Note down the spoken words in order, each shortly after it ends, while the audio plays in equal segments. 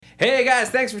Hey guys,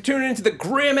 thanks for tuning into the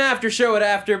Grim After Show at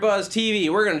AfterBuzz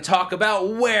TV. We're going to talk about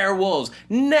werewolves,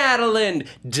 Natalind,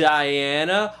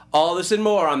 Diana, all this and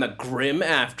more on the Grim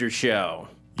After Show.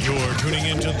 You're tuning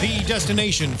into the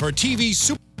destination for TV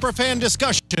superfan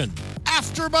discussion,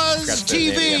 AfterBuzz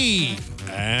TV.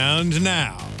 And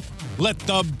now, let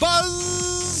the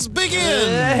buzz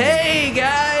begin. Hey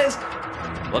guys,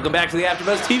 welcome back to the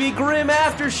AfterBuzz TV Grim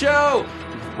After Show.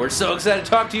 We're so excited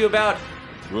to talk to you about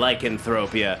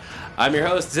lycanthropia. I'm your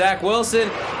host, Zach Wilson.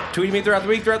 Tweet me throughout the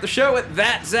week, throughout the show at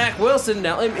that Zach Wilson.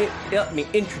 Now let me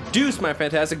introduce my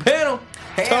fantastic panel.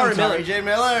 Hey, Tari I'm Miller. Tari J.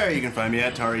 Miller. You can find me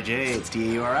at Tari J. It's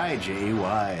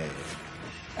T-A-U-R-I-J-Y.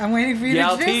 I'm waiting for you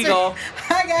Yell to introduce Teagle. it.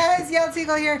 Hi guys, Yell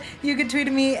Teagle here. You can tweet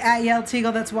at me at Yell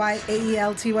Teagle. That's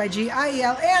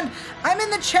Y-A-E-L-T-Y-G-I-E-L. And I'm in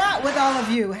the chat with all of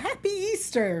you. Happy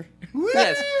Easter.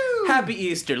 Yes, happy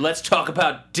Easter. Let's talk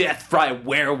about death by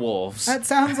werewolves. That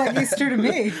sounds like Easter to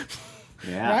me,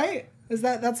 Yeah. right?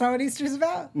 That's not what Easter's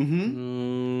about? Yeah.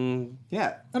 I'm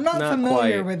not Not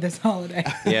familiar quite. with this holiday.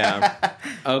 Yeah.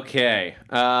 Okay.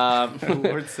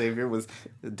 Lord Savior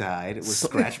died, was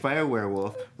scratched by a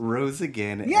werewolf, rose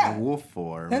again Yeah. in wolf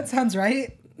form. That sounds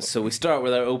right. So we start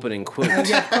with our opening quote.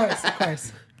 Yeah, of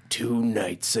course. 2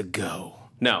 nights ago.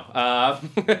 No. That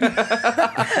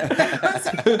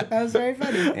was very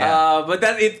funny. But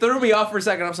it threw me off for a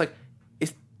second. I was like,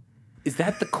 is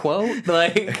that the quote?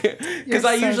 Like, because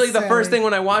I so usually, the first silly. thing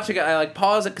when I watch it, I like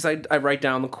pause it because I write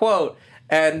down the quote.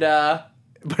 And,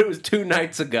 but it was 2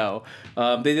 nights ago.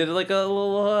 They did like a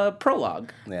little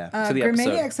prologue Yeah. to the episode.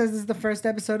 Grimaniac says this is the first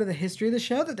episode of the history of the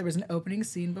show that there was an opening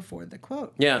scene before the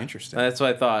quote. Yeah. Interesting. That's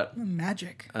what I thought.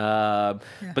 Magic. But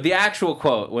the actual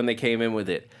quote, when they came in with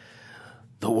it,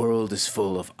 "The world is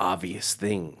full of obvious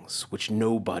things which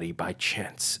nobody by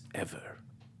chance ever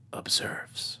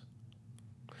observes."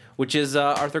 Which is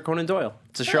Arthur Conan Doyle.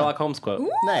 It's a Sherlock Holmes quote.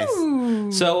 Nice.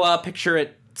 So picture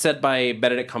it said by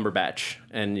Benedict Cumberbatch,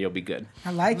 and you'll be good.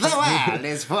 I like The it. world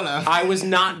is full of... I was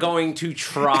not going to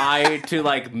try to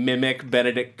like mimic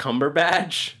Benedict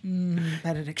Cumberbatch.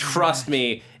 Benedict Trust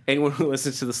me, anyone who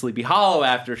listens to the Sleepy Hollow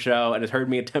after show and has heard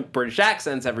me attempt British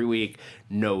accents every week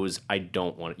knows you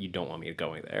don't want me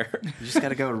going there. You just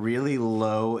gotta go really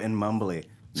low and mumbly.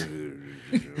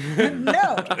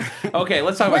 No. Okay,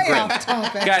 let's talk Way about Grimm. off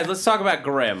topic. Guys, let's talk about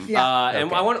Grimm. Yeah. And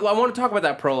I want to talk about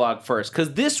that prologue first,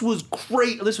 because this was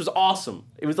great. This was awesome.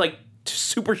 It was like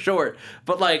super short,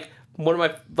 but like one of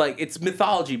my, like, it's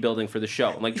mythology building for the show,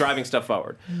 and like driving stuff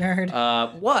forward. Nerd.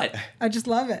 What? I just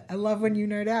love it. I love when you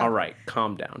nerd out. All right,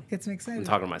 calm down. Gets me excited. I'm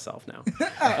talking to myself now.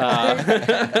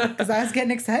 Because I was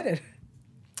getting excited.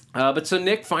 But so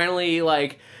Nick finally,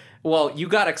 like, well, you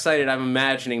got excited, I'm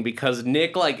imagining, because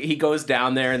Nick, like, he goes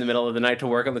down there in the middle of the night to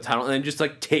work on the tunnel and then just,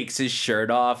 like, takes his shirt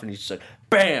off and he's just like,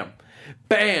 bam,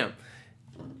 bam.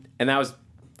 And that was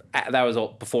all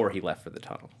before he left for the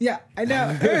tunnel. Yeah, I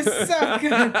know. It was so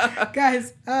good.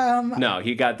 Guys, No,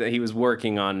 he was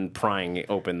working on prying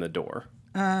open the door.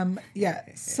 yeah,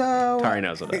 so Tari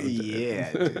knows what that was.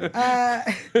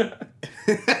 Yeah.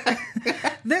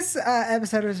 this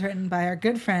episode was written by our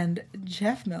good friend,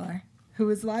 Jeff Miller, who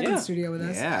was live in Yeah. studio with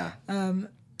us. Yeah.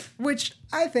 Which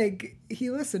I think he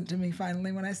listened to me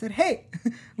finally when I said, "Hey,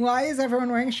 why is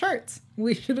everyone wearing shirts?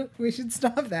 We should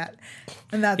stop that."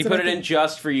 And that's He what put I it in think.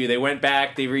 just for you. They went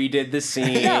back, they redid the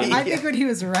scene. No, I think when he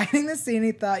was writing the scene,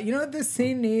 he thought, you know what this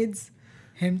scene needs?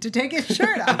 Him to take his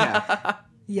shirt off.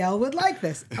 Yell would like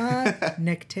this.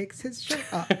 Nick takes his shirt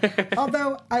off.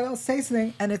 Although I will say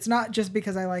something, and it's not just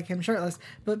because I like him shirtless,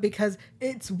 but because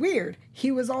it's weird. He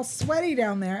was all sweaty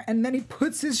down there, and then he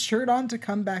puts his shirt on to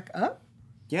come back up.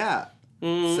 Yeah.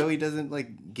 So he doesn't,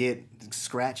 like, get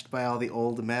scratched by all the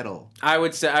old metal. I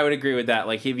would agree with that.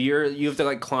 Like, if you have to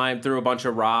like climb through a bunch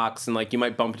of rocks and like you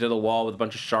might bump into the wall with a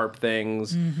bunch of sharp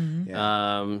things.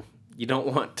 Yeah. You don't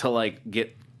want to like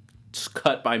get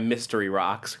cut by mystery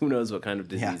rocks. Who knows what kind of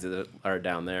diseases are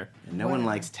down there? And no one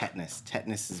likes tetanus.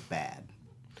 Tetanus is bad.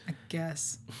 I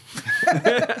guess.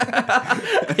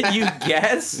 You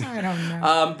guess? I don't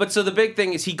know. But so the big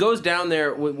thing is he goes down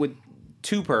there with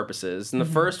two purposes, and the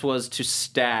first was to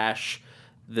stash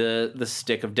the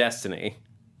stick of destiny,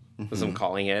 as I'm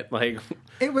calling it. Like,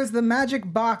 It was the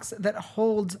magic box that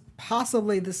holds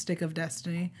possibly the stick of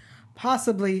destiny,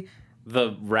 possibly.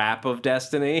 the wrap of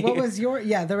destiny. What was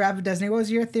the wrap of destiny? What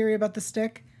was your theory about the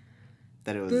stick?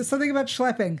 That it There's was... something about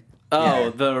schlepping.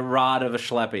 The rod of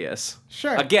Asclepius.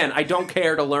 Sure. Again, I don't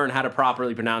care to learn how to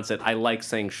properly pronounce it. I like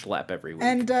saying Schlepp every week.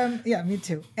 And, yeah, me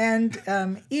too. And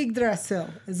Yggdrasil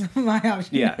is my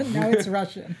option. Yeah. Now it's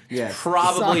Russian. Yes.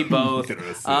 Probably So- both.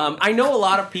 I know a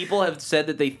lot of people have said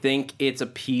that they think it's a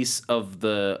piece of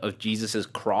Jesus's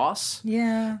cross.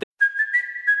 Yeah.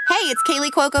 Hey, it's Kaylee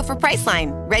Cuoco for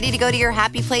Priceline. Ready to go to your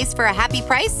happy place for a happy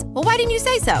price? Well, why didn't you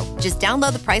say so? Just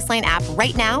download the Priceline app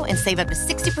right now and save up to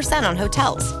 60% on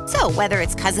hotels. So whether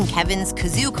it's Cousin Kevin's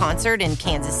Kazoo Concert in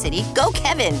Kansas City, go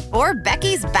Kevin, or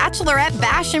Becky's Bachelorette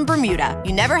Bash in Bermuda,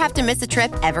 you never have to miss a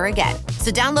trip ever again.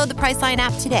 So download the Priceline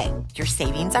app today. Your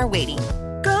savings are waiting.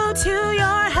 Go to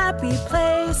your happy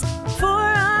place for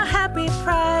a happy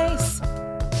price.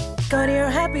 Go to your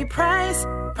happy price,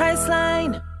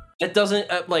 Priceline. It doesn't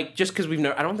just because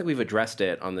I don't think we've addressed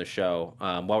it on the show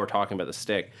while we're talking about the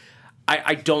stick.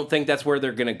 I don't think that's where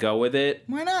they're gonna go with it.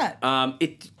 Why not?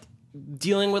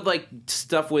 Dealing with like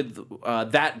stuff with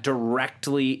that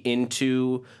directly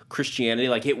into Christianity,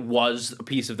 like it was a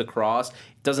piece of the cross.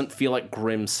 It doesn't feel like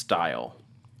Grimm's style.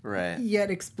 Right.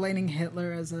 Yet explaining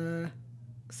Hitler as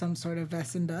some sort of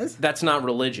Wesen does. That's not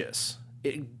religious.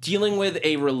 Dealing with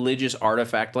a religious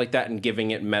artifact like that and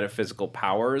giving it metaphysical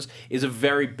powers is a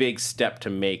very big step to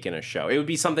make in a show. It would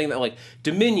be something that like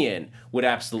Dominion would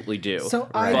absolutely do. So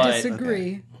I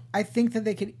disagree. Okay. I think that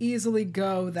they could easily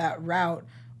go that route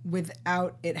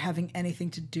without it having anything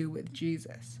to do with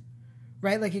Jesus.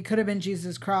 Right? Like it could have been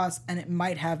Jesus' cross and it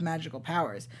might have magical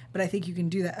powers. But I think you can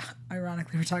do that.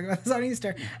 Ironically, we're talking about this on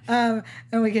Easter. And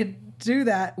we could do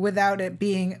that without it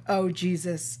being,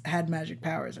 Jesus had magic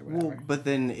powers or whatever. Well, but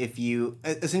then if you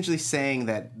essentially saying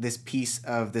that this piece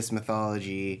of this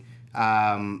mythology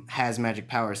has magic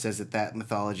powers says that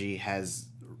mythology has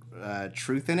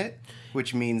truth in it,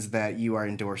 which means that you are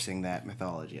endorsing that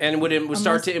mythology. And would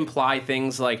start to imply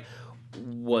things like,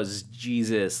 was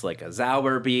Jesus like a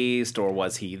Zauberbeast, or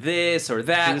was he this or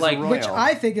that? Like, which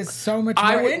I think is so much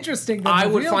more interesting than I the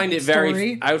would real find it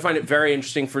story. I would find it very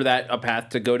interesting for that a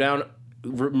path to go down.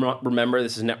 Remember,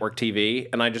 this is network TV,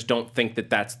 and I just don't think that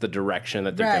that's the direction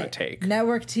that they're going to take.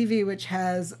 Network TV, which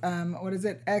has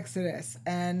Exodus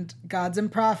and Gods and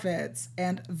Prophets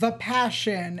and The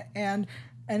Passion and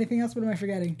anything else. What am I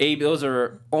forgetting? Those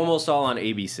are almost all on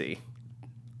ABC.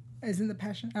 Isn't The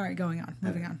Passion? All right,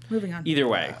 moving on. Either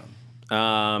way,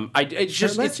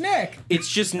 Nick. It's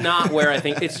just not where I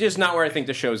think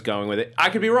the show's going with it. I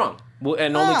could be wrong,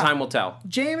 and only time will tell.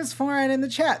 James Foran in the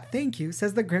chat, thank you,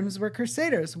 says the Grimms were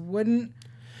Crusaders. Wouldn't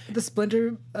the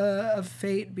splinter of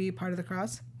fate be part of the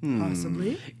cross?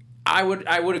 Possibly. I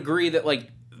would agree that like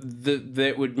that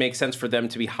it would make sense for them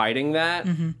to be hiding that.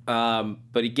 Mm-hmm.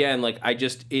 But again, like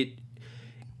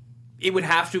it would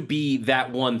have to be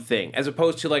that one thing, as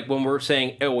opposed to like when we're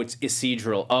saying, it's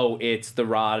Isidril, it's the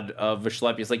rod of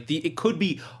Asclepius. Like it could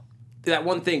be that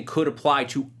one thing could apply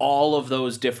to all of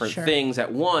those different things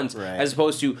at once, as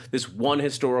opposed to this one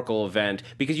historical event,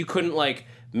 because you couldn't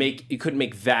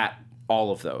make that all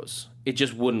of those. It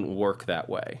just wouldn't work that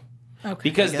way. Okay.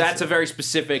 Because that's a very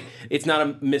specific, it's not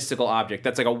a mystical object.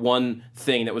 That's like a one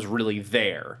thing that was really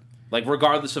there. Like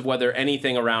regardless of whether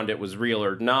anything around it was real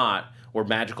or not, or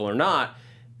magical or not,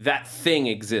 that thing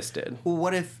existed. Well,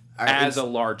 what if as a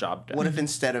large object? What if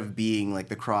instead of being like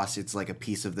the cross, it's like a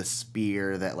piece of the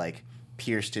spear that like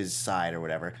pierced his side or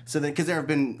whatever? So then, because there have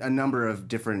been a number of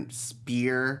different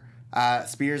spears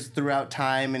throughout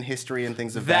time and history and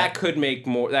things of that.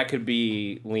 That could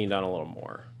be leaned on a little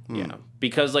more. Yeah,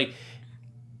 because like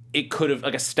it could have,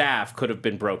 like a staff could have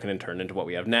been broken and turned into what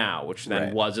we have now, which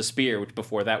then was a spear, which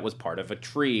before that was part of a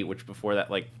tree, which before that,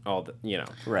 like, all the,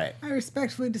 Right. I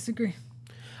respectfully disagree.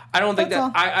 I don't think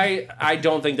I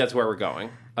don't think that's where we're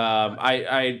going.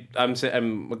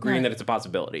 I'm agreeing that it's a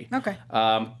possibility. Okay.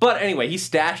 But anyway, he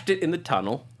stashed it in the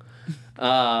tunnel.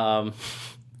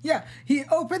 Yeah, he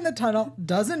opened the tunnel,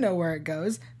 doesn't know where it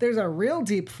goes. There's a real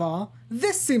deep fall.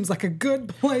 This seems like a good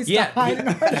place to hide an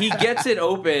artifact. He gets it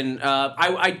open.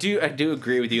 I do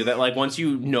agree with you that like once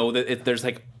you know that there's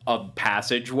like a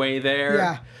passageway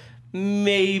there,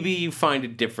 maybe you find a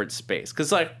different space.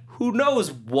 Because like who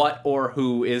knows what or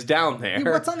who is down there? Yeah,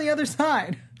 what's on the other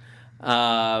side?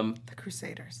 The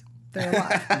Crusaders. They're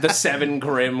alive. The 7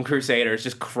 Grimm Crusaders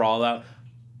just crawl out.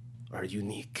 Are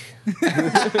unique.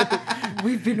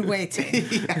 We've been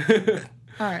waiting.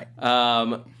 All right.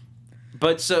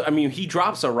 But so, I mean, he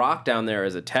drops a rock down there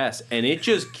as a test, and it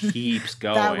just keeps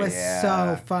going. That was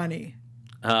so funny.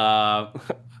 I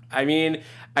mean,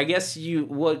 I guess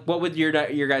what would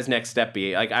your guys' next step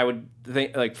be? Like, I would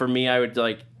think, like, for me, I would,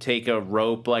 like, take a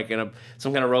rope, like,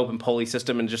 some kind of rope and pulley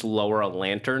system and just lower a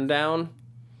lantern down.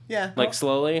 Yeah. Like,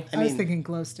 slowly. I was thinking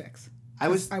glow sticks. I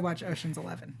watch Ocean's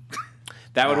 11.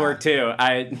 That would work, too.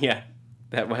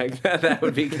 That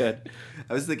would be good.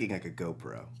 I was thinking like a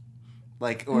GoPro.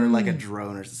 Like, or like a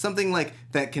drone or something like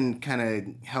that can kind of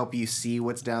help you see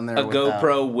what's down there.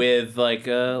 GoPro with like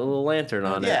a little lantern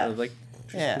on it. Like,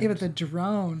 yeah, but the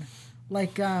drone,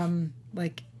 like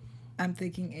I'm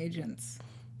thinking agents.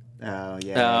 Oh,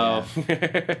 yeah. Oh,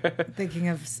 Thinking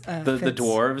of the Fitz.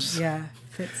 dwarves. Yeah,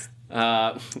 Fitz.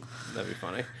 That'd be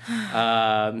funny.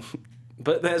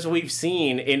 But as we've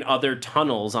seen in other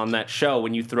tunnels on that show,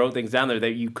 when you throw things down there,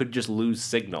 that you could just lose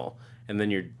signal, and then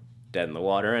you're dead in the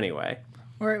water anyway.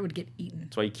 Or it would get eaten.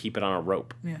 That's why you keep it on a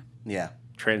rope, Yeah. Yeah.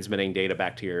 transmitting data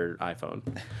back to your iPhone.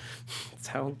 That's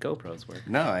how GoPros work.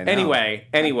 No, I know.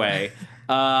 Anyway.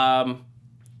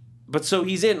 But so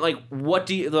he's in, like, what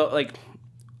do you, like,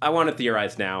 I want to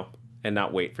theorize now and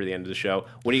not wait for the end of the show.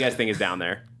 What do you guys think is down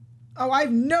there? Oh, I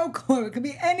have no clue. It could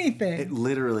be anything. It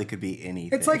literally could be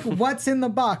anything. It's like, what's in the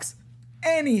box?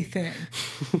 Anything.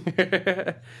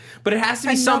 But it has to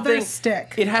be Another something.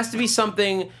 stick. It has to be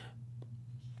something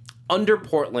under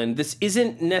Portland. This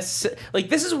isn't necessary. Like,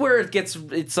 this is where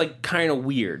it's like kind of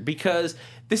weird, because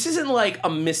this isn't like a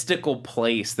mystical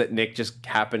place that Nick just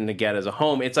happened to get as a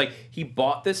home. It's like he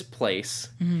bought this place.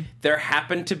 Mm-hmm. There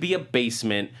happened to be a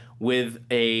basement with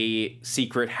a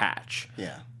secret hatch.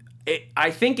 Yeah. I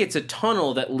think it's a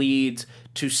tunnel that leads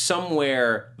to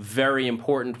somewhere very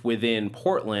important within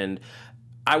Portland.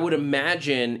 I would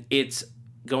imagine it's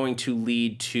going to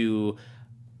lead to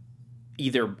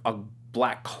either a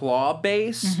Black Claw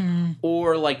base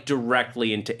or like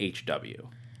directly into HW.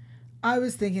 I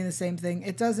was thinking the same thing.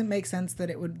 It doesn't make sense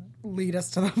that it would lead us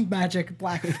to the magic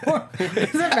black portal.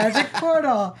 It's a magic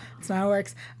portal. That's not how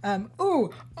it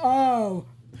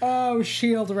works.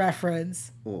 Shield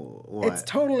reference. What? It's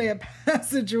totally a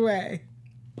passageway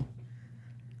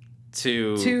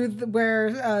To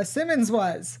where Simmons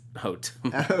was. Hote.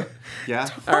 Yeah.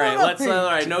 All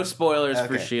right, no spoilers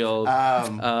for Okay. Shield.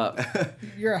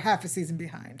 You're a half a season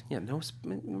behind. Yeah, Go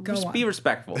on. be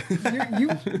respectful. You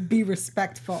be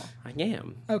respectful. I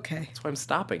am. Okay. That's why I'm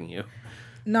stopping you.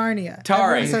 Narnia.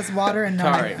 Tari. Everyone says water and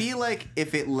Tari. Narnia. I feel like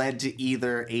if it led to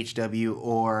either HW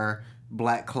or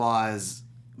Black Claw's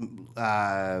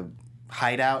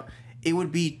hideout, it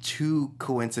would be too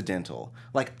coincidental.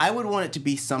 Like, I would want it to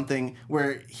be something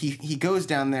where he goes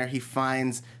down there, he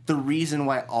finds the reason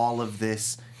why all of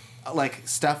this, like,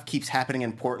 stuff keeps happening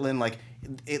in Portland. Like,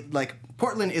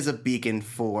 Portland is a beacon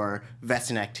for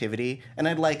Vestin activity, and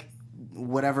I'd like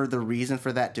whatever the reason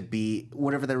for that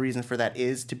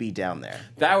is to be down there.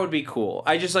 That would be cool.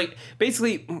 I just like,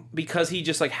 basically, because he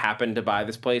just like happened to buy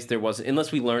this place, there wasn't,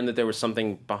 unless we learned that there was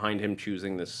something behind him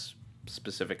choosing this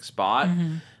specific spot.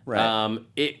 Right.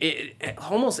 It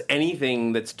almost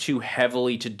anything that's too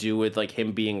heavily to do with like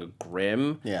him being a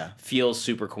Grimm feels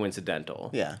super coincidental.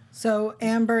 Yeah. So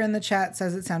Amber in the chat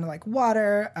says it sounded like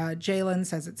water. Jalen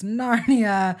says it's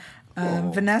Narnia.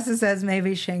 Vanessa says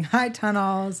maybe Shanghai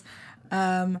tunnels.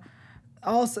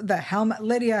 Also,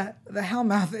 Lydia, the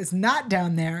Hellmouth is not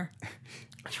down there.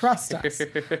 Trust us.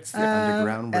 It's the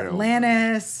underground railroad.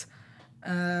 Atlantis.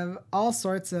 All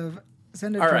sorts of. All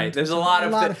right, there's a lot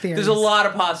of theories. there's a lot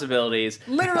of possibilities.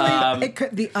 Literally, it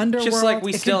could the underworld. Just like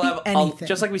we it still could have, be anything.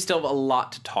 just like we still have a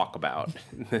lot to talk about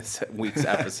in this week's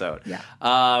episode. Yeah.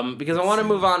 Because I want to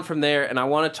move on from there, and I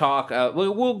want to talk.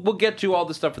 We'll get to all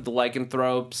the stuff with the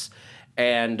lycanthropes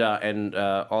and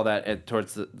all that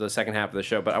towards the second half of the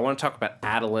show. But I want to talk about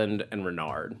Adeline and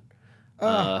Renard.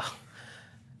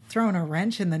 Throwing a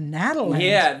wrench in the Natalie.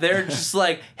 Yeah, they're just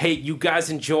like, hey, you guys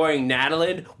enjoying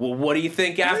Natalie? Well, what do you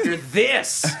think after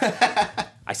this?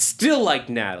 I still like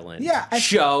Natalie. Yeah,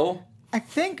 Show. I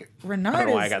think Renard I don't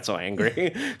know why I got so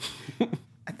angry.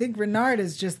 I think Renard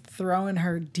is just throwing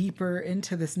her deeper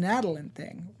into this Natalie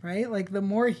thing, right? Like, the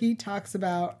more he talks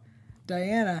about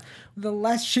Diana, the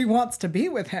less she wants to be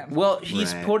with him. Well,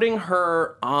 he's Right. putting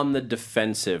her on the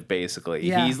defensive, basically.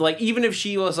 Yeah. He's like, even if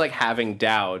she was like having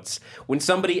doubts, when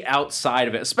somebody outside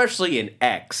of it, especially an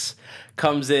ex,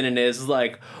 comes in and is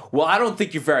like, well, I don't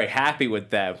think you're very happy with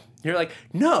them. You're like,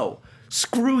 no,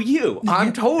 screw you.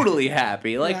 I'm totally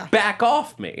happy. Like, Yeah. back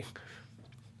off me.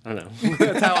 I don't know.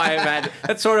 That's how I imagine.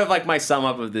 That's sort of like my sum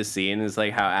up of this scene is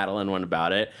like how Adeline went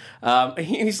about it.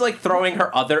 He's like throwing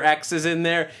her other exes in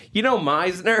there. You know,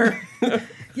 Meisner.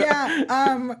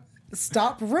 Yeah,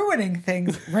 stop ruining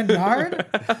things, Renard.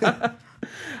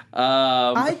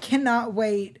 I cannot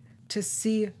wait to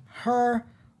see her,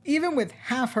 even with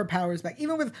half her powers back,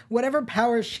 even with whatever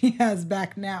powers she has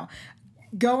back now,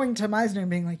 going to Meisner and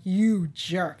being like, you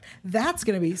jerk. That's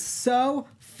going to be so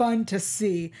fun to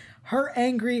see. Her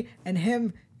angry and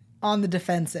him on the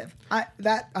defensive.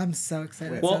 I'm so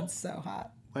excited. Well- It sounds so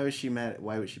hot. Why would she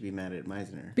be mad at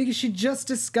Meisner? Because she just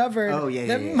discovered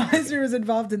that Meisner was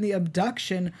involved in the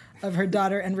abduction of her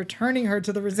daughter and returning her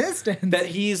to the Resistance. That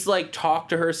he's like talked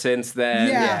to her since then,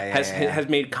 Yeah. has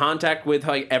made contact with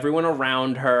like everyone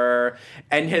around her,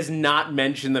 and has not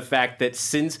mentioned the fact that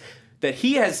since that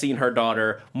he has seen her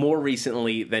daughter more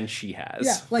recently than she has.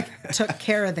 Yeah, like took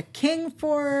care of the king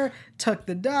for her, took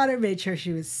the daughter, made sure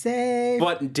she was safe.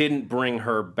 But didn't bring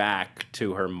her back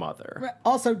to her mother.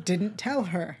 Also didn't tell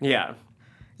her. Yeah.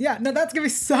 Yeah, no, that's gonna be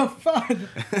so fun.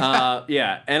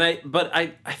 Yeah, and I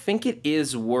think it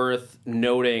is worth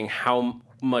noting how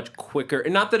much quicker,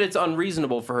 and not that it's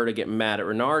unreasonable for her to get mad at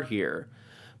Renard here,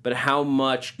 but how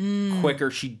much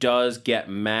quicker she does get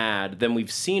mad than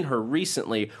we've seen her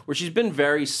recently, where she's been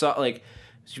very she's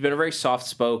been very soft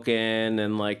spoken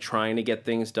and like trying to get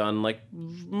things done, like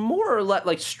more or less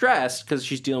like stressed because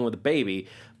she's dealing with a baby,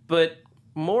 but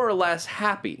more or less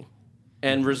happy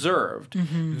and reserved.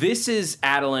 This is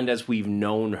Adeline as we've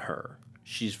known her.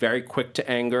 She's very quick to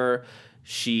anger.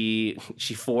 She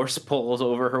force pulls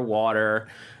over her water.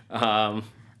 I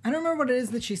don't remember what it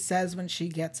is that she says when she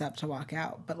gets up to walk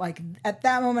out, but like at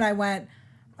that moment I went,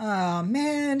 oh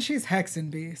man, she's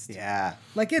Hexen Beast. Yeah.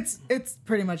 Like it's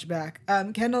pretty much back.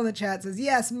 Kendall in the chat says,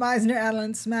 yes, Meisner,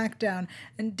 Adeline, SmackDown.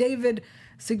 And David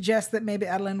suggests that maybe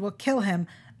Adeline will kill him.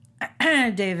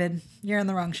 David, you're in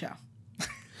the wrong show.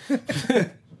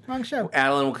 Wrong show.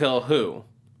 Adeline will kill who?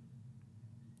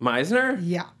 Meisner?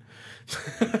 Yeah.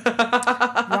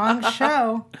 Wrong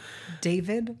show.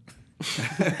 David.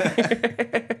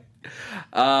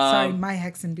 Sorry, my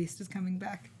Hexen Beast is coming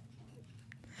back.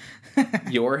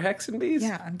 Your Hexen Beast?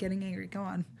 Yeah, I'm getting angry. Go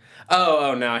on.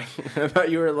 Oh, no. I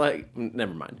thought you were like,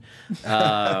 never mind.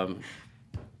 I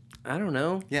don't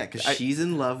know. Yeah, because she's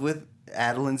in love with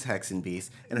Adeline's Hexen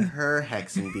Beast, and her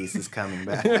Hexen Beast is coming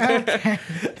back.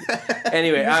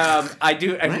 Anyway, I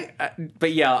do,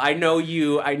 but yeah, I know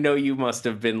you must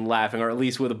have been laughing, or at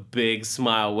least with a big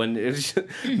smile when it was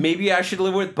maybe I should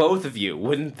live with both of you.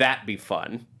 Wouldn't that be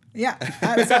fun? Yeah,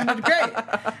 that sounded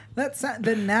great. That's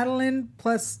the Natalie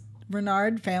plus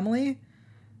Renard family.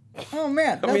 Oh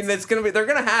man! I mean, they're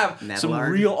gonna have some Nadalard.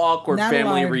 real awkward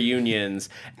family Nadalard. reunions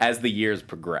as the years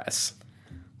progress.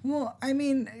 Well, I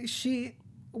mean,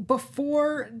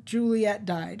 before Juliet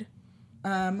died,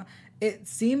 it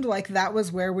seemed like that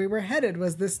was where we were headed,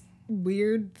 was this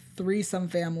weird threesome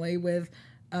family with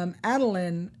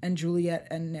Adeline and Juliet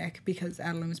and Nick, because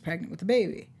Adeline was pregnant with a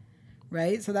baby,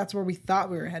 right? So that's where we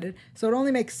thought we were headed. So it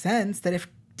only makes sense that if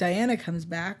Diana comes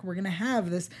back, we're going to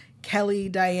have this Kelly,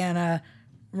 Diana,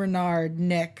 Renard,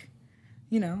 Nick,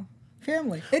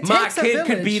 family. It My takes a kid village.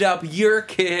 could beat up your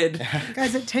kid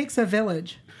Guys, it takes a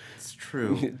village. It's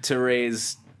true. to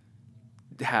raise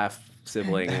half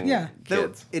sibling Yeah. Though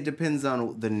kids. it depends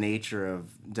on the nature of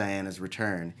Diana's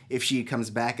return. If she comes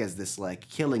back as this like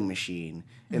killing machine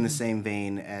in the same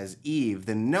vein as Eve,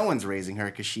 then no one's raising her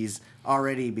because she's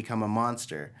already become a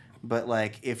monster. But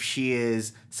like if she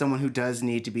is someone who does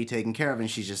need to be taken care of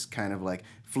and she's just kind of like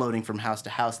floating from house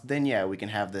to house, then yeah, we can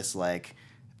have this like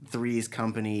Three's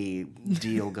Company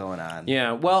deal going on.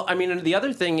 Yeah, well, I mean, and the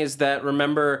other thing is that,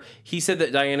 remember, he said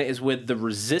that Diana is with the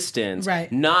Resistance,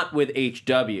 Right. not with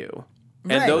HW.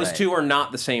 And Right. those Right. two are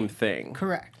not the same thing.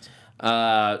 Correct.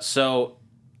 So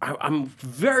I'm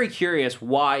very curious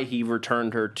why he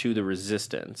returned her to the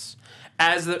Resistance.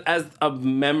 As a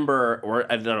member or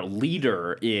a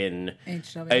leader in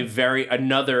HW.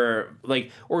 another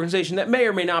like organization that may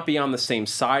or may not be on the same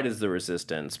side as the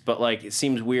Resistance, but like it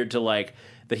seems weird to like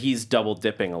that he's double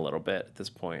dipping a little bit at this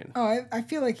point. Oh, I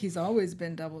feel like he's always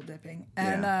been double dipping.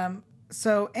 And Yeah.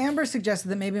 so Amber suggested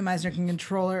that maybe Meisner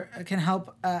can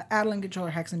help Adeline control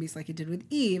her Hexen Beast like he did with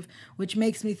Eve, which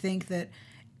makes me think that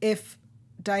if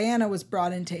Diana was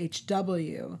brought into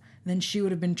HW, then she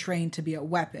would have been trained to be a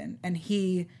weapon. And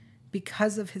he,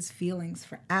 because of his feelings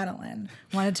for Adeline,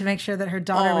 wanted to make sure that her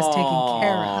daughter was taken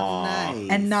care of Nice.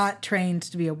 and not trained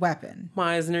to be a weapon.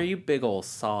 Meisner, you big old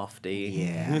softy.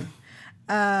 Yeah.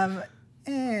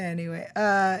 Anyway,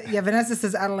 Vanessa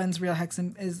says Adeline's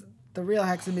is the real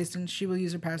Hexen Beast, and she will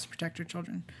use her powers to protect her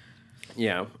children.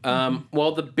 Yeah.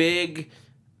 Well, the big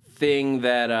thing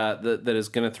that that is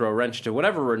going to throw a wrench to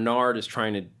whatever Renard is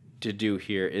trying to do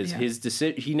here is his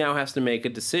decision. He now has to make a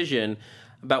decision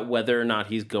about whether or not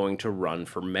he's going to run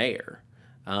for mayor.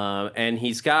 And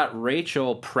he's got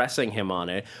Rachel pressing him on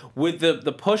it with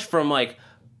the push from like,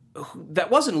 that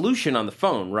wasn't Lucian on the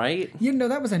phone, right?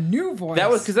 That was a new voice. That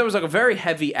was because there was like a very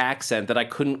heavy accent that I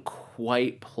couldn't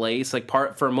quite place. Like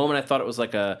for a moment, I thought it was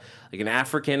like an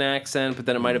African accent, but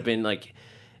then it might have been like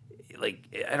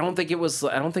I don't think it was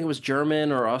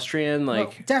German or Austrian.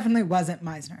 Well, definitely wasn't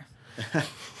Meisner.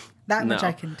 That much No.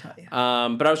 I can tell you.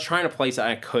 But I was trying to place it,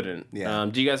 I couldn't. Yeah.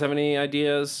 Do you guys have any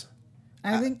ideas?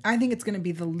 I think it's going to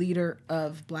be the leader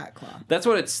of Black Claw. That's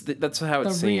how it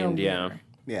The seemed. real Yeah. leader.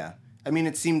 Yeah. I mean,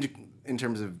 it seemed, in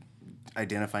terms of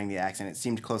identifying the accent, it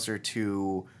seemed closer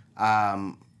to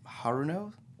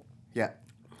Haruno? Yeah.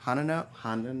 Hanano?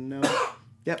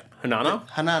 Yep. Hanano?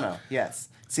 Hanano, yes.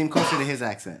 Seemed closer to his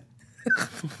accent.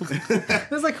 I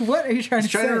was like, what are you trying to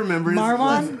say? Trying to remember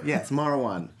Marwan? Yes,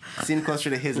 Marwan. Seemed closer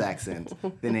to his accent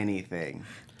than anything.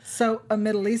 So a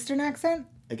Middle Eastern accent?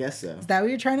 I guess so. Is that what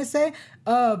you're trying to say?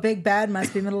 Oh, Big Bad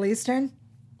must be Middle Eastern?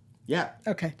 Yeah.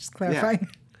 Okay, just clarifying.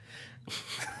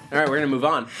 All right, we're going to move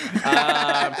on.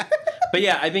 But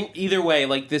yeah, I think either way,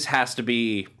 like, this has to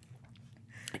be,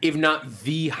 if not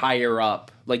the higher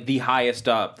up, like the highest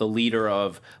up, the leader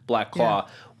of Black Claw,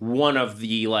 one of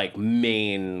the, like,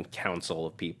 main council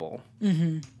of people.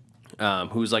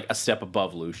 Who's, like, a step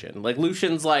above Lucian. Like,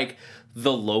 Lucian's, like,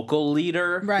 the local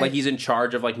leader. Right. Like, he's in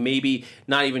charge of, like, maybe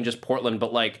not even just Portland,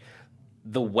 but, like,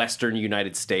 the Western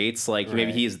United States. Like,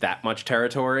 maybe he has that much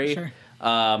territory. Sure.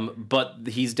 But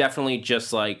he's definitely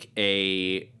just like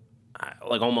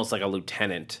almost like a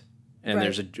lieutenant, and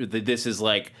Right. this is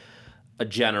like a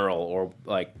general or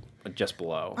like just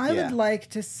below. I would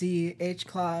like to see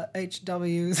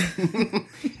HW's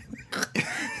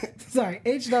sorry,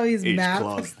 HW's map.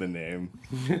 H-Claw's the name.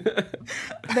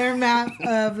 Their map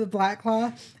of the Black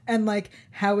Claw and like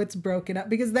how it's broken up,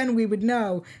 because then we would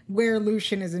know where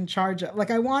Lucian is in charge of. Like,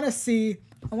 I want to see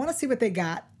what they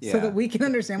got so Yeah. that we can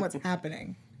understand what's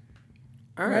happening.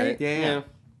 All right. Yeah.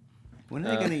 When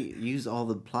are they going to use all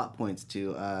the plot points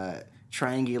to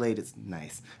triangulate? It's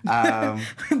nice.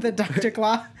 The Dr.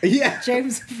 Claw. Yeah.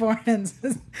 James Foran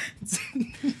says,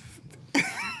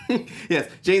 Yes,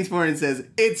 James Foran says,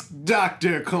 it's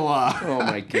Dr. Claw. Oh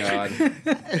my god.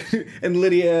 And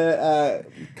Lydia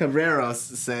Cabreros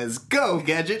says, go,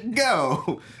 Gadget,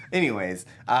 go. Anyways,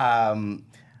 I'm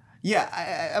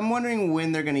wondering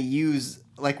when they're going to use,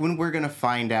 like, when we're going to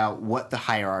find out what the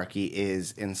hierarchy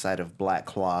is inside of Black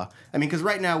Claw. I mean, because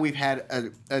right now we've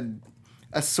had a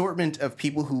assortment of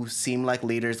people who seem like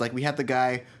leaders. Like, we had the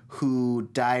guy who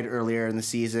died earlier in the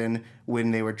season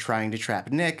when they were trying to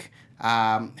trap Nick,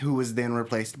 who was then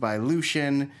replaced by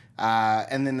Lucian.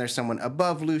 And then there's someone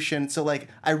above Lucian. So, like,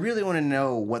 I really want to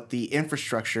know what the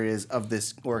infrastructure is of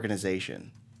this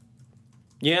organization.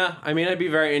 Yeah, I mean, I'd be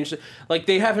very interested. Like,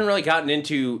 they haven't really gotten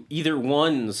into either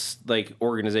one's, like,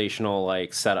 organizational,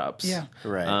 like, setups. Yeah.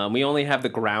 Right. We only have the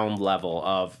ground level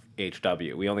of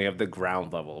HW. We only have the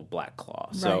ground level of Black Claw.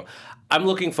 So Right. I'm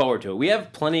looking forward to it. We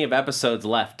have plenty of episodes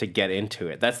left to get into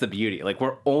it. That's the beauty. Like,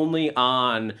 we're only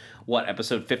on, what,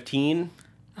 episode 15?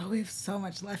 oh, we have so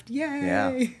much left.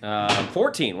 Yay. Yeah.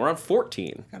 14. We're on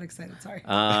 14. Got excited. Sorry.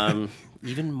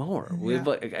 Even more. We've,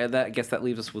 like, I guess that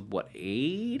leaves us with, what,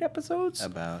 8 episodes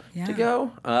About. yeah. to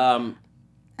go?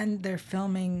 And they're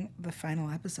filming the final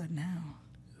episode now.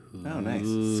 Oh, nice.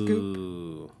 Scoop.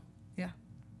 Ooh. Yeah.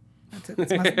 That's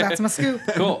it. That's my scoop.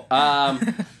 Cool.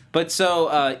 But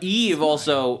so Eve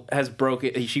also has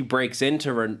she breaks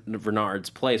into Renard's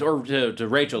place, or to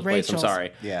Rachel's place, I'm Rachel's.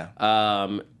 sorry.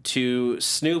 Yeah. To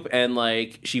snoop, and,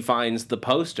 like, she finds the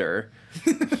poster.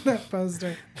 That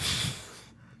poster.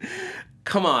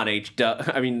 Come on,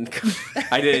 I mean,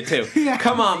 I did it too.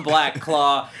 Come on, Black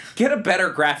Claw. Get a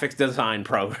better graphics design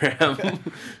program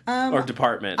or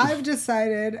department. I've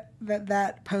decided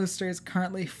that poster is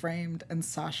currently framed and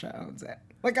Sasha owns it.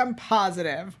 Like, I'm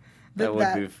positive That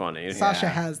would be funny. Sasha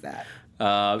Yeah. has that.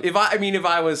 If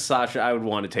I was Sasha, I would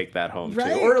want to take that home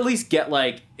Right? too, or at least get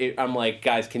I'm like,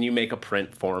 guys, can you make a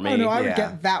print for me? Oh no, I would Yeah.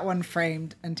 get that one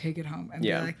framed and take it home and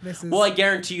Yeah. be like, this is. Well, I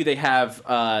guarantee you they have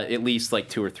at least like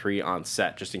 2 or 3 on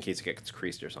set just in case it gets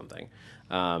creased or something.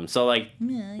 So like,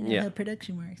 yeah, I know yeah. how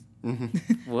production works.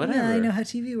 whatever. Yeah, I know how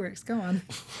TV works. Go on.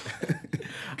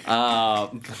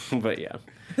 But yeah.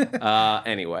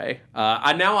 Anyway,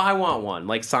 now I want one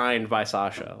like signed by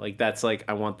Sasha. Like that's like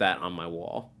I want that on my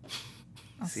wall.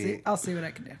 I'll see what I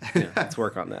can do. Yeah, let's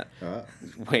work on that.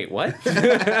 Wait, what?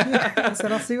 I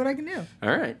said I'll see what I can do.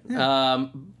 All right.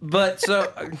 But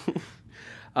so,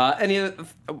 any other,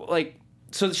 like,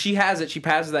 so she has it. She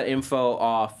passes that info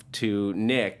off to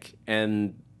Nick,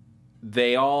 and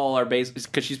they all are basically,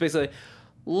 because she's basically,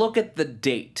 look at the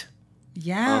date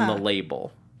Yeah. on the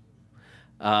label.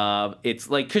 It's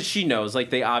like, because she knows,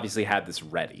 like, they obviously had this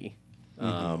ready.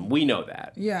 We know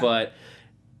that. Yeah. But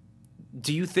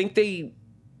do you think they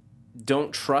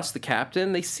don't trust the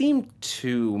captain? They seem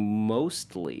to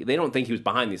mostly. They don't think he was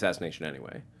behind the assassination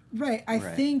anyway. Right. I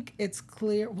think it's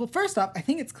clear. Well, first off, I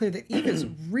think it's clear that Eve is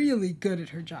really good at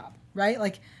her job, right?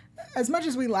 Like, as much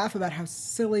as we laugh about how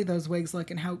silly those wigs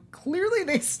look and how clearly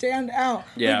they stand out,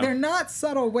 Yeah. like, they're not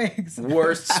subtle wigs.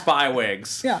 Worst spy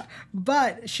wigs. Yeah,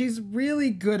 but she's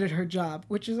really good at her job,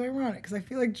 which is ironic because I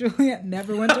feel like Juliet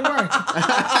never went to work.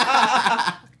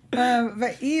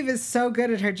 But Eve is so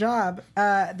good at her job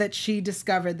that she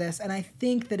discovered this. And I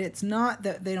think that it's not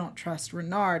that they don't trust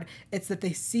Renard. It's that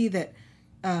they see that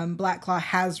Black Claw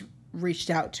has reached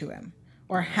out to him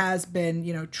or has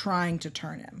been, trying to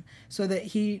turn him. So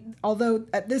that although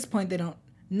at this point they don't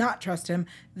not trust him,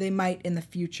 they might in the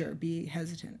future be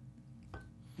hesitant.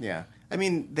 Yeah. I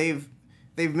mean, they've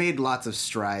made lots of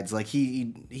strides. Like,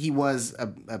 he was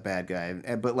a bad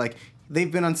guy. But, like,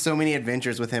 they've been on so many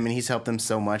adventures with him, and he's helped them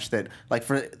so much that, like,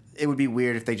 it would be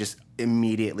weird if they just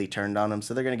immediately turned on him.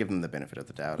 So they're going to give him the benefit of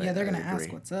the doubt. Yeah, they're going to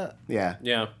ask what's up. Yeah.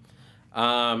 Yeah.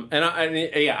 I'm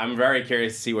very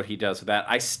curious to see what he does with that.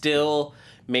 I still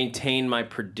maintain my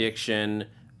prediction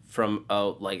from,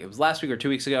 it was last week or 2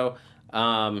 weeks ago,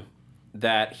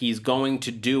 that he's going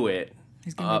to do it,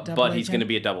 he's going to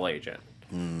be a double agent.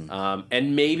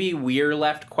 And maybe we're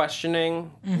left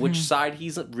questioning which side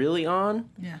he's really on.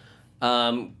 Yeah.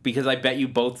 Because I bet you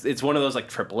both, it's one of those like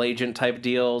triple agent type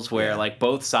deals where like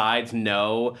both sides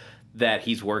know that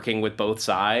he's working with both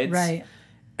sides. Right.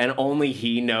 And only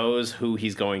he knows who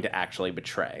he's going to actually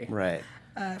betray. Right.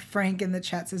 Frank in the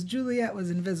chat says Juliet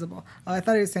was invisible. Oh, I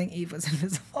thought he was saying Eve was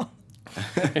invisible.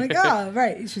 Like, oh,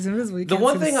 right, she's invisible. The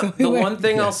one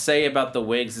thing I'll say about the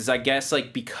wigs is I guess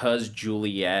like because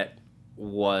Juliet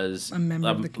was a member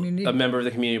of the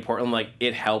community of Portland, like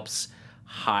it helps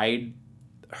hide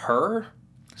her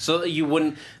so that you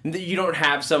don't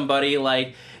have somebody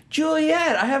like,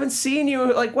 Juliet, I haven't seen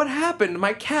you. Like, what happened?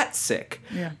 My cat's sick.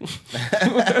 Yeah.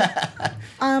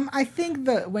 I think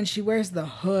that when she wears the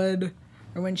hood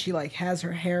or when she like has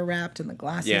her hair wrapped in the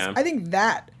glasses, I think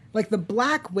that like the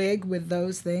black wig with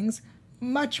those things,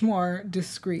 much more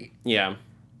discreet. Yeah.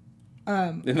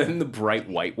 And then the bright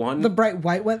white one. The bright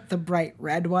white one, the bright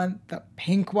red one, the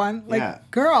pink one. Like,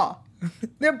 girl,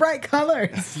 they're bright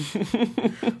colors.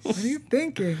 What are you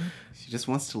thinking? She just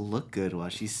wants to look good while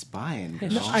she's spying.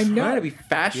 I know. Trying to be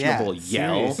fashionable,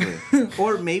 Yell.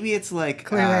 Or maybe it's like...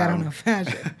 Clearly, I don't know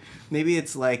fashion. Maybe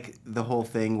it's like the whole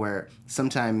thing where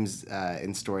sometimes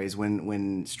in stories,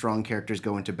 when strong characters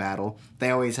go into battle,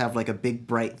 they always have like a big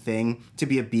bright thing to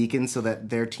be a beacon so that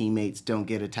their teammates don't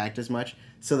get attacked as much.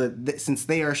 So that since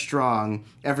they are strong,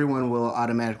 everyone will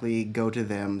automatically go to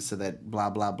them so that blah,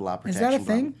 blah, blah protection. Is that a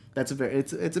thing? That's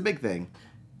it's a big thing.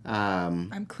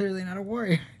 I'm clearly not a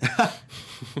warrior.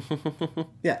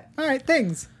 Yeah. All right,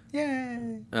 things.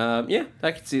 Yay. Yeah,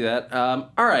 I can see that.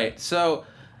 All right, so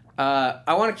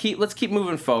let's keep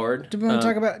moving forward. Do we want to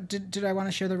talk about, did I want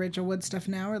to share the Rachel Wood stuff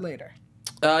now or later?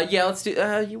 Yeah, let's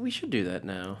do, we should do that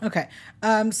now. Okay.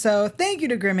 So thank you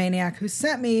to Grimaniac who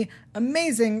sent me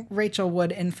amazing Rachel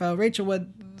Wood info. Rachel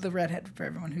Wood, the redhead for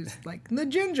everyone who's like the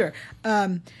ginger.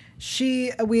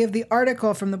 We have the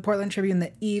article from the Portland Tribune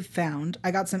that Eve found. I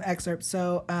got some excerpts.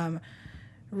 So,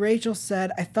 Rachel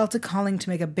said, I felt a calling to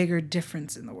make a bigger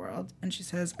difference in the world. And she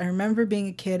says, I remember being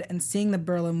a kid and seeing the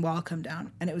Berlin Wall come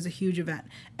down, and it was a huge event.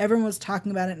 Everyone was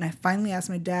talking about it, and I finally asked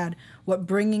my dad what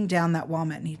bringing down that wall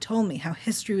meant, and he told me how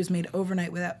history was made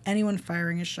overnight without anyone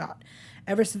firing a shot.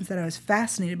 Ever since then, I was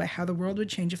fascinated by how the world would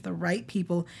change if the right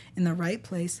people in the right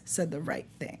place said the right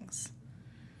things.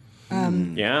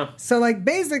 Yeah. So, like,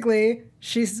 basically,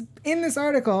 she's in this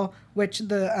article, which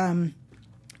the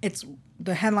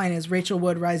headline is Rachel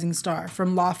Wood, Rising Star,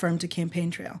 from law firm to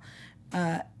campaign trail.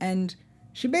 And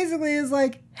she basically is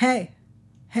like, hey,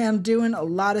 I'm doing a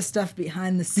lot of stuff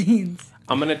behind the scenes.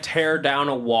 I'm going to tear down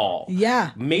a wall.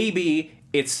 Yeah. Maybe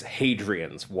it's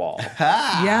Hadrian's wall.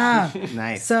 Yeah.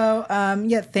 Nice. So,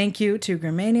 thank you to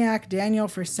Grimaniac, Daniel,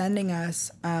 for sending us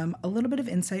a little bit of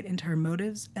insight into her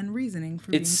motives and reasoning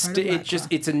for being part of Black Claw.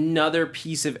 It's another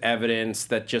piece of evidence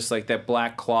that just like that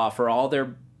Black Claw, for all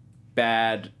their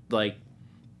bad, like,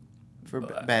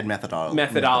 bad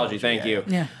methodology. Thank you.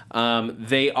 Yeah.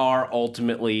 They are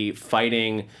ultimately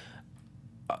fighting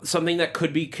something that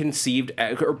could be conceived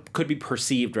or could be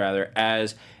perceived rather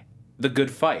as the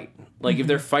good fight. Like if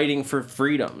they're fighting for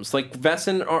freedoms, like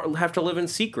Vessen have to live in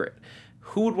secret.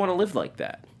 Who would want to live like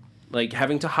that? Like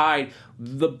having to hide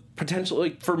the potential,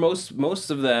 like for most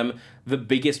of them, the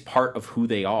biggest part of who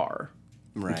they are.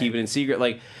 Right. And keep it in secret.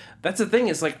 Like that's the thing.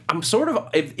 Is like I'm sort of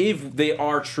if they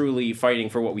are truly fighting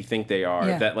for what we think they are,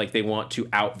 that like they want to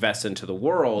out Vessen to the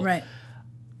world. Right.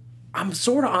 I'm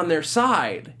sort of on their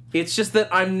side. It's just that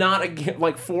I'm not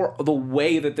like for the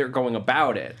way that they're going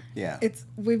about it. Yeah.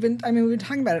 We've been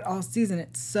talking about it all season.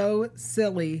 It's so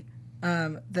silly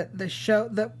that the show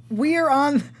that we are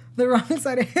on the wrong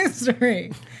side of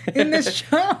history in this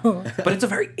show. But it's a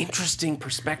very interesting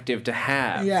perspective to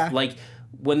have. Yeah. Like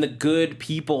when the good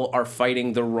people are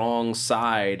fighting the wrong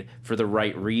side for the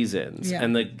right reasons,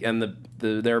 and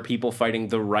there are people fighting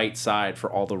the right side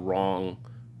for all the wrong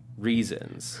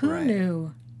reasons. Who Right.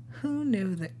 knew? Who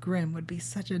knew that Grimm would be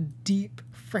such a deep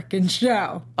frickin'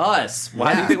 show? Us.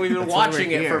 Why do you Yeah, think we've been that's why we're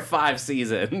watching it for here. 5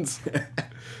 seasons?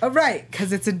 Oh, right,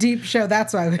 because it's a deep show.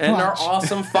 That's why we And our watch.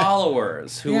 awesome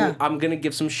followers, who Yeah. I'm going to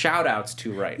give some shout outs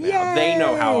to right now. They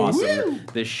know how Yay! awesome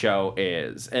this show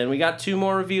is. And we got 2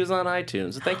 more reviews on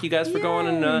iTunes. So thank you guys for going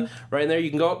and right in there.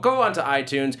 You can go onto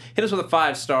iTunes, hit us with a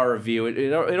 5-star review.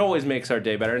 It always makes our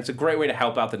day better. And it's a great way to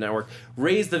help out the network,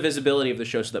 raise the visibility of the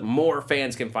show so that more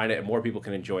fans can find it and more people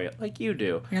can enjoy it like you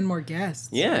do. And more guests.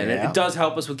 Yeah, and Yeah. it does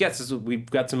help us with guests. We've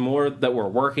got some more that we're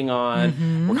working on.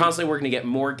 Mm-hmm. We're constantly working to get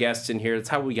more guests in here. That's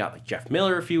how we got like Jeff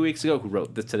Miller a few weeks ago, who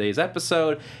wrote today's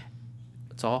episode.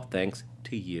 It's all thanks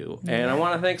to you. And I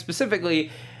want to thank specifically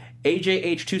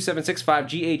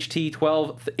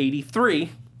AJH2765GHT1283.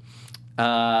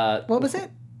 What was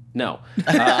it? No.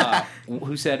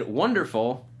 Who said,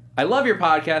 wonderful. I love your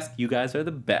podcast. You guys are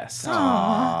the best. And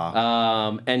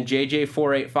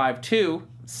JJ4852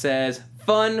 says,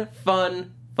 fun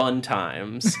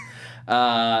times.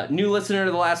 New listener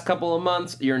to the last couple of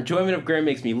months. Your enjoyment of Grimm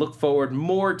makes me look forward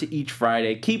more to each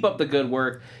Friday. Keep up the good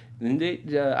work.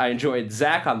 I enjoyed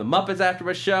Zach on the Muppets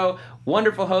AfterBuzz show.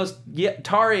 Wonderful host.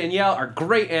 Tari and Yell are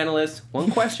great analysts. One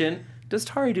question. Does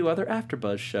Tari do other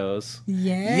AfterBuzz shows?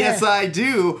 Yeah. Yes, I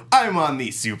do. I'm on the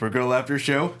Supergirl After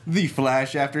Show, the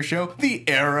Flash After Show, the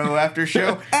Arrow After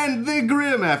Show, and the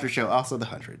Grimm After Show. Also the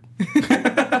 100.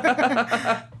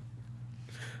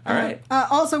 All right.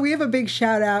 Also, we have a big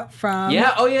shout out from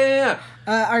Yeah. Oh, yeah.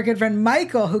 our good friend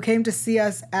Michael, who came to see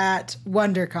us at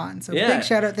WonderCon. So Yeah. big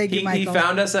shout out, thank you, He Michael.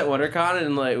 found us at WonderCon,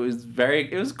 and like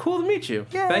it was cool to meet you.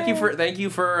 Yay. Thank you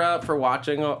for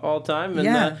watching all the time and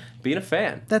Yeah. being a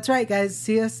fan. That's right, guys.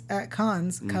 See us at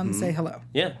cons. Come say hello.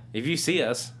 Yeah, if you see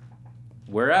us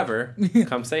wherever,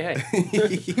 come say hey.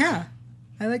 Yeah,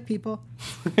 I like people.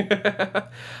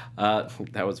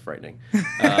 That was frightening.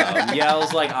 Yeah, it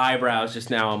was like eyebrows just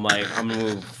now. I'm gonna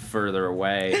move further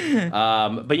away.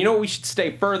 But you know what we should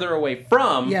stay further away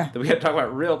from? Yeah. That we got to talk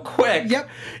about real quick. Yep.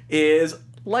 Is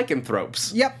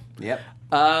lycanthropes. Yep. Yep.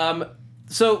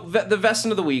 So the Vestin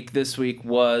of the week this week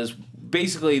was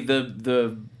basically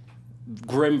the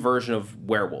grim version of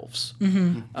werewolves,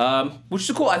 which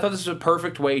is cool. I thought this was a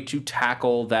perfect way to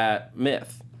tackle that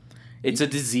myth. It's a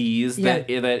disease that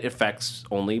affects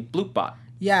only Bloopbot.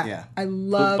 Yeah. Yeah. I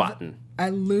love Button. I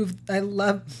love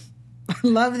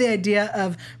the idea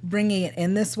of bringing it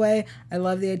in this way. I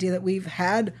love the idea that we've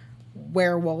had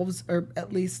werewolves, or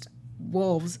at least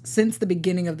wolves, since the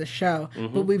beginning of the show,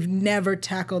 but we've never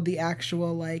tackled the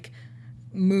actual like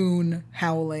moon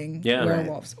howling Yeah.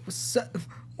 werewolves. So,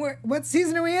 what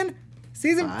season are we in?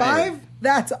 Season 5?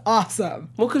 That's awesome.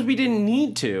 Well, because we didn't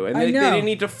need to, and I they know. didn't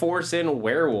need to force in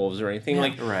werewolves or anything.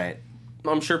 Like, Right.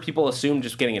 I'm sure people assumed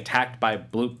just getting attacked by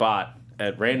Bloopbot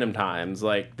at random times,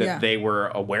 like that Yeah. they were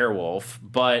a werewolf,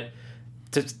 but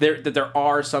there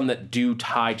are some that do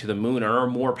tie to the moon or are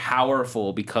more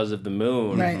powerful because of the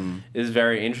moon. Right. Is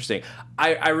very interesting.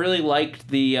 I really liked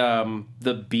the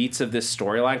beats of this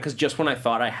storyline, because just when I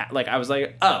thought I was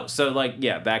like, oh, so like,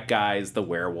 yeah, that guy's the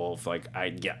werewolf, like,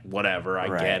 whatever, I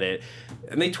Right. get it,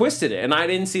 and they twisted it, and I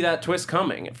didn't see that twist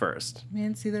coming at first. You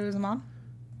didn't see that it was a mom?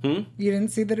 You didn't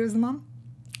see that it was a mom?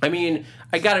 I mean,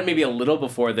 I got it maybe a little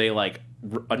before they like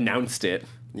announced it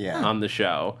Yeah. on the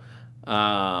show.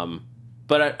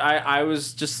 But I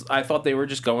I thought they were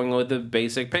just going with the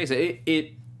basic pace.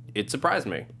 It surprised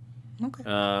me. Okay.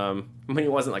 I mean,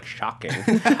 it wasn't like shocking.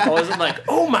 I wasn't like,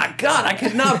 oh my god, I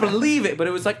could not believe it. But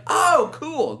it was like, oh,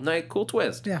 cool, nice, cool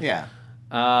twist. Yeah.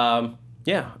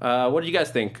 Yeah. What did you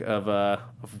guys think of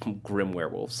Grim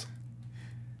Werewolves?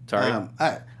 Sorry.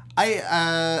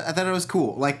 I thought it was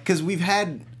cool, like, because we've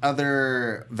had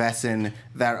other Vessin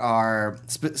that are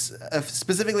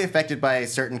specifically affected by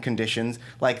certain conditions,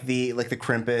 like the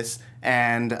Krimpus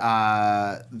and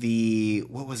the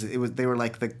what was it? They were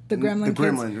like the Gremlin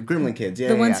kids. Gremlin kids. Yeah,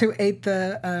 The yeah, ones yeah. who ate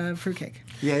the fruitcake.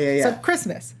 Yeah. So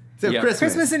Christmas. So Yeah.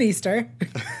 Christmas and Easter.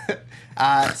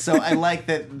 So I like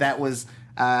that was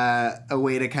a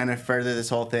way to kind of further this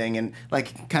whole thing, and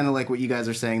like kind of like what you guys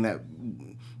are saying, that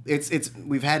it's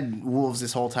we've had wolves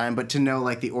this whole time, but to know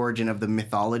like the origin of the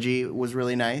mythology was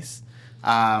really nice.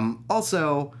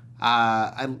 Also,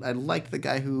 I liked the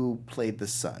guy who played the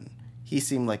son. He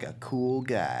seemed like a cool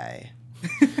guy.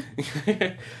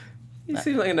 You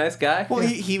seem like a nice guy. Well,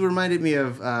 he reminded me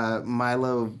of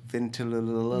Milo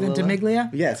Ventimiglia?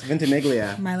 Yes,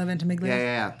 Ventimiglia. Milo Ventimiglia.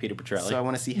 Yeah. Peter Petrelli. So I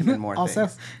want to see him in more Also.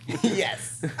 things.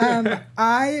 Yes.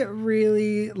 I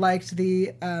really liked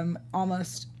the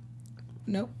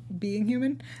being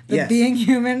human. The Yes. being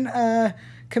human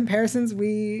comparisons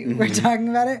we were talking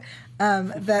about it,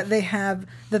 that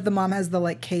the mom has the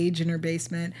like cage in her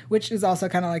basement, which is also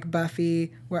kind of like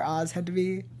Buffy, where Oz had to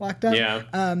be locked up. Yeah.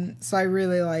 So I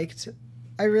really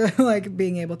like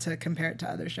being able to compare it to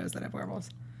other shows that have werewolves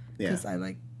because I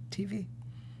like TV.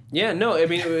 Yeah, no, I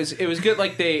mean it was good.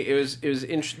 Like it was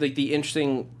like the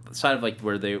interesting side of like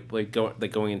where they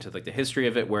going into like the history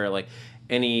of it, where like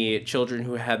any children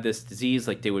who had this disease,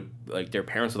 like they would like their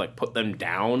parents would like put them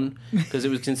down because it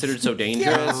was considered so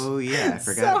dangerous. Oh yeah, I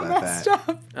forgot about that.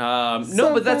 Up.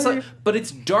 No, but that's like, but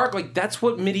it's dark. Like that's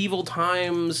what medieval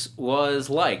times was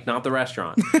like, not the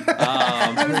restaurant.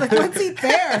 I was like, let's eat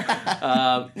there.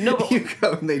 No, but, You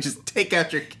go and they just take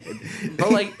out your kid.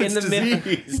 but like in the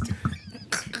diseased.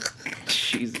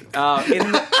 Jeez.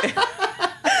 In the,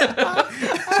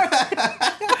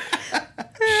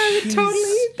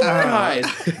 Totally. guys,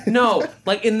 no,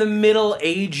 like in the Middle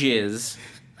Ages,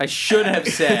 I should have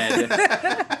said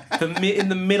in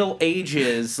the Middle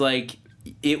Ages, like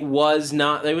it was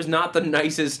not the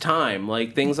nicest time.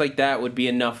 Like things like that would be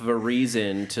enough of a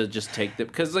reason to just take them,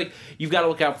 because like you've got to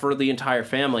look out for the entire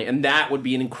family, and that would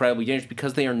be an incredibly dangerous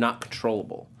because they are not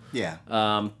controllable. Yeah.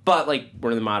 But like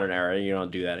we're in the modern era, you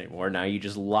don't do that anymore. Now you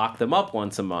just lock them up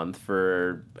once a month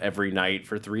for every night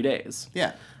for 3 days.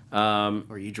 Yeah.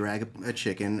 Or you drag a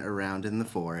chicken around in the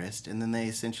forest, and then they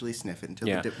essentially sniff it until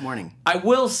the morning. I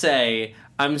will say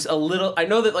I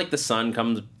know that like the son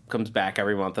comes back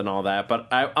every month and all that, but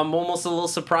I'm almost a little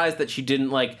surprised that she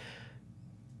didn't like.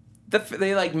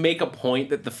 They like make a point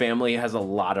that the family has a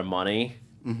lot of money.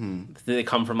 Mm-hmm. They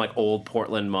come from like old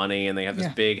Portland money, and they have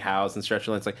this big house in Stretch.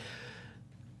 It's like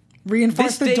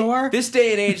Reinforce the door. This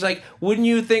day and age, like, wouldn't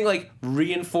you think like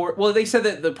reinforce? Well, they said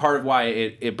that the part of why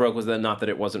it broke was that not that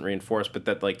it wasn't reinforced, but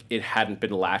that like it hadn't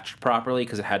been latched properly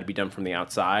because it had to be done from the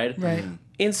outside. Right.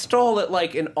 Install it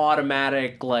like an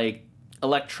automatic like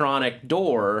electronic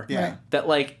door that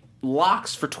like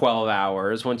locks for 12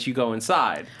 hours once you go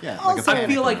inside. Yeah. Also, I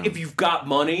feel like if you've got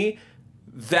money,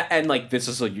 that and like this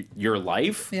is like your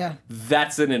life. Yeah.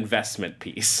 That's an investment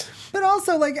piece. But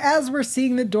also, like, as we're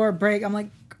seeing the door break, I'm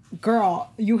like,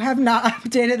 girl, you have not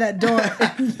updated that door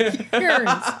in years.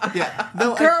 Yeah.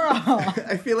 Though Girl.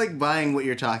 I feel like buying what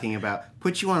you're talking about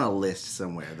puts you on a list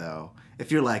somewhere, though.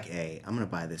 If you're like, hey, I'm going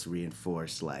to buy this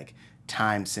reinforced, like,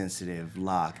 time-sensitive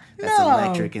lock that's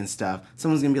electric and stuff,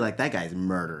 someone's going to be like, that guy's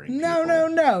murdering people.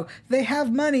 No. They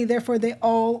have money, therefore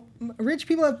rich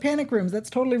people have panic rooms. That's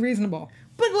totally reasonable.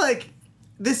 But, like,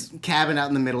 this cabin out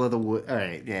in the middle of the wood. All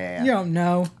right, yeah. You don't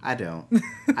know. I don't.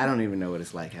 I don't even know what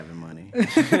it's like having money.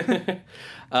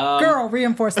 Girl,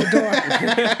 reinforce the door.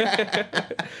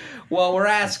 Well, we're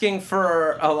asking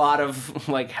for a lot of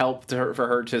like help for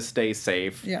her to stay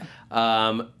safe. Yeah.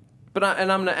 But I'm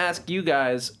gonna ask you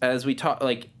guys as we talk,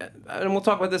 like, and we'll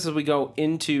talk about this as we go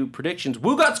into predictions.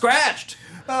 Woo got scratched.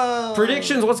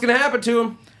 Predictions. What's gonna happen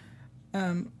to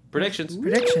him? Predictions.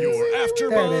 Your There it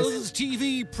AfterBuzz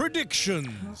TV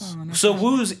predictions. So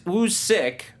Woo's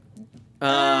sick.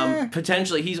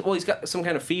 Potentially, he's got some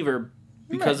kind of fever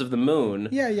because of the moon.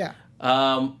 Yeah.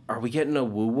 Are we getting a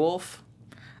Woo wolf?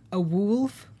 A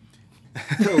wolf?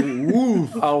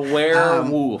 A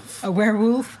werewolf. A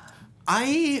werewolf?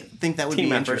 I think that would Team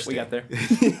be effort. interesting. We got there.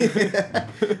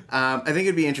 I think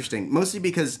it'd be interesting, mostly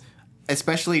because,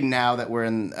 especially now that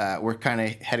we're kind of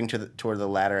heading toward the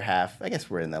latter half. I guess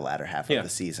we're in the latter half of the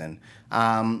season.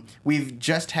 We've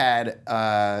just had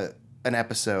an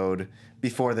episode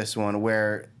before this one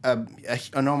where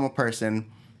a normal person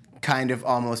kind of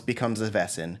almost becomes a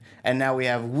Vessin, and now we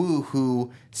have Woo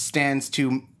who stands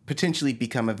to potentially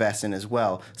become a Vessin as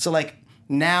well. So like.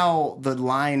 Now the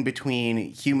line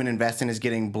between human and Vessin is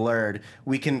getting blurred.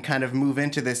 We can kind of move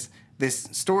into this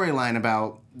storyline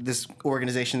about this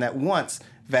organization that wants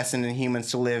Vessin and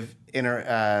humans to live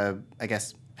I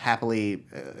guess, happily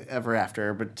ever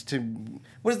after. But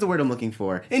what is the word I'm looking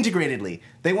for? Integratedly.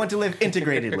 They want to live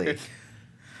integratedly.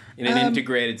 In an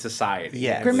integrated society.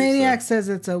 Yeah. Gramaniac says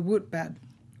it's a wootbad.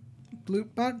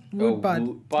 Blootbud?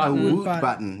 Wootbud. A woot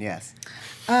button, yes.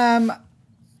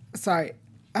 Sorry.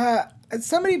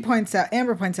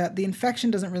 Amber points out, the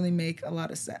infection doesn't really make a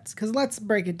lot of sense. Because let's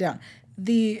break it down.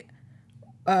 The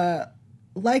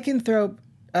lycanthrope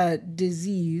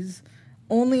disease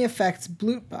only affects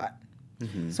Blootbot.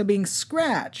 Mm-hmm. So being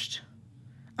scratched,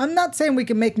 I'm not saying we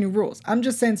can make new rules. I'm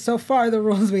just saying so far the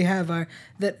rules we have are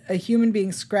that a human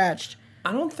being scratched.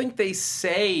 I don't think they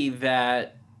say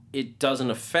that it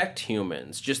doesn't affect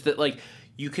humans. Just that, like,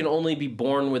 you can only be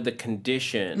born with the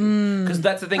condition. Because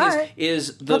that's the thing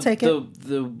is the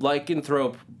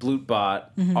lycanthrope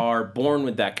Blootbot are born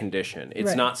with that condition.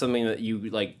 It's not something that you,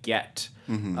 like, get.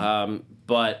 Mm-hmm.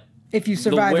 But If you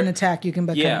survive an attack, you can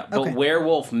become... Yeah, but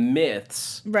werewolf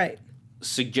myths right.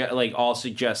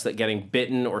 suggest that getting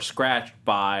bitten or scratched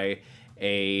by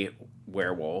a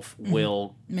werewolf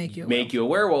will make you a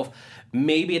werewolf.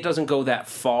 Maybe it doesn't go that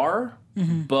far,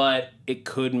 but it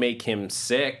could make him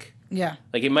sick. Yeah.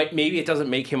 Like maybe it doesn't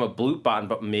make him a Bloopbot,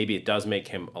 but maybe it does make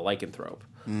him a lycanthrope.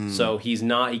 So he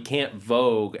can't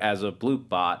vogue as a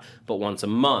Bloopbot, but once a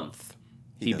month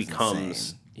he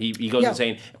becomes he goes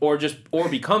insane or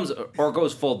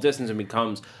goes full distance and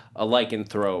becomes a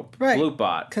lycanthrope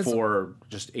Bloopbot for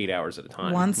just 8 hours at a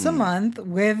time. Once a month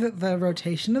with the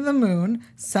rotation of the moon,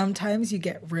 sometimes you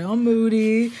get real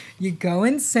moody, you go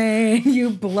insane, you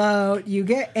bloat, you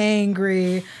get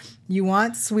angry. You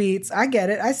want sweets. I get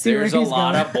it. I see There's where he's a going.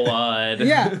 lot of blood.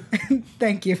 Yeah.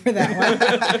 Thank you for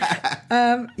that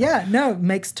one.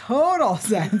 Makes total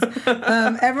sense.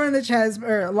 Everyone in the chat,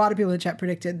 or a lot of people in the chat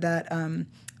predicted that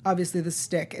obviously the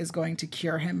stick is going to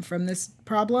cure him from this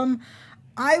problem.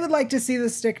 I would like to see the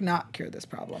stick not cure this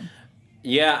problem.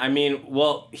 Yeah, I mean,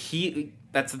 well,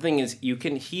 that's the thing is you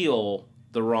can heal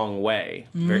the wrong way.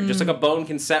 Just like a bone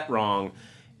can set wrong,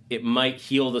 it might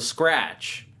heal the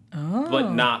scratch.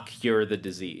 But not cure the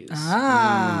disease.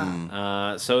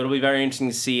 So it'll be very interesting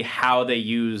to see how they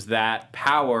use that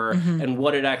power and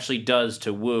what it actually does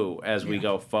to Wu as we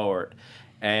go forward.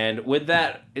 And with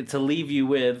that, to leave you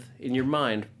with in your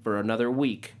mind for another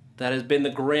week. That has been the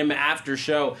Grim After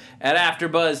Show at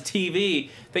AfterBuzz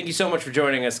TV. Thank you so much for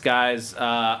joining us, guys.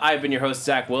 I've been your host,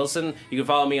 Zach Wilson. You can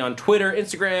follow me on Twitter,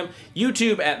 Instagram,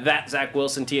 YouTube at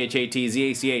 @ZachWilson,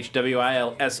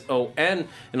 ThatzachWilson.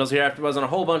 And also hear AfterBuzz on a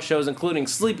whole bunch of shows, including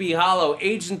Sleepy Hollow,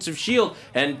 Agents of S.H.I.E.L.D.,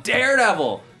 and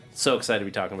Daredevil. So excited to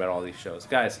be talking about all these shows.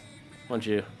 Guys, why don't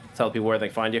you tell people where they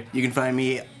can find you? You can find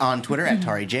me on Twitter at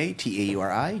TariJay,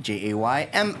 Taurijay,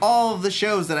 and all of the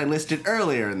shows that I listed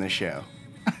earlier in the show.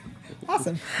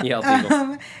 Awesome. Yell,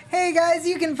 hey guys,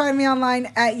 you can find me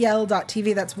online at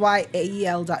yell.tv. That's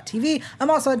YAEL.tv. I'm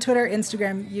also on Twitter,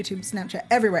 Instagram, YouTube, Snapchat,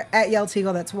 everywhere at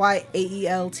YellTeagle. That's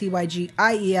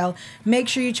YAELTYGIEL. Make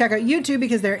sure you check out YouTube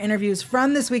because there are interviews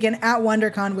from this weekend at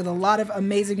WonderCon with a lot of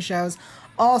amazing shows.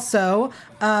 Also,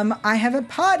 I have a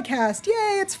podcast.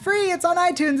 Yay, it's free. It's on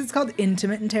iTunes. It's called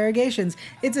Intimate Interrogations.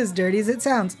 It's as dirty as it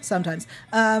sounds sometimes.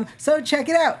 So check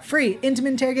it out. Free. Intimate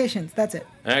Interrogations. That's it.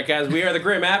 All right, guys, we are the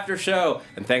Grim After Show,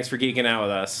 and thanks for geeking out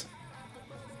with us.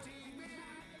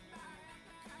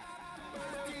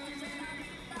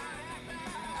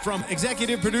 From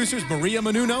executive producers Maria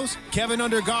Menounos, Kevin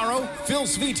Undergaro, Phil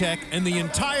Svitek, and the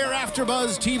entire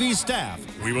AfterBuzz TV staff,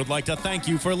 we would like to thank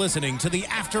you for listening to the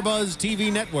AfterBuzz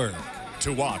TV network.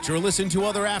 To watch or listen to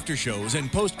other after shows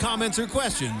and post comments or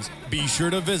questions, be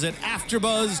sure to visit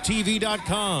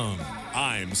AfterBuzzTV.com.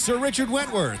 I'm Sir Richard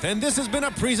Wentworth, and this has been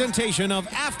a presentation of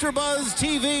AfterBuzz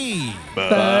TV.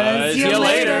 Buzz you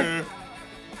later.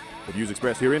 The views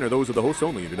expressed herein are those of the hosts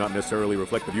only and do not necessarily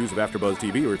reflect the views of AfterBuzz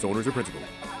TV or its owners or principals.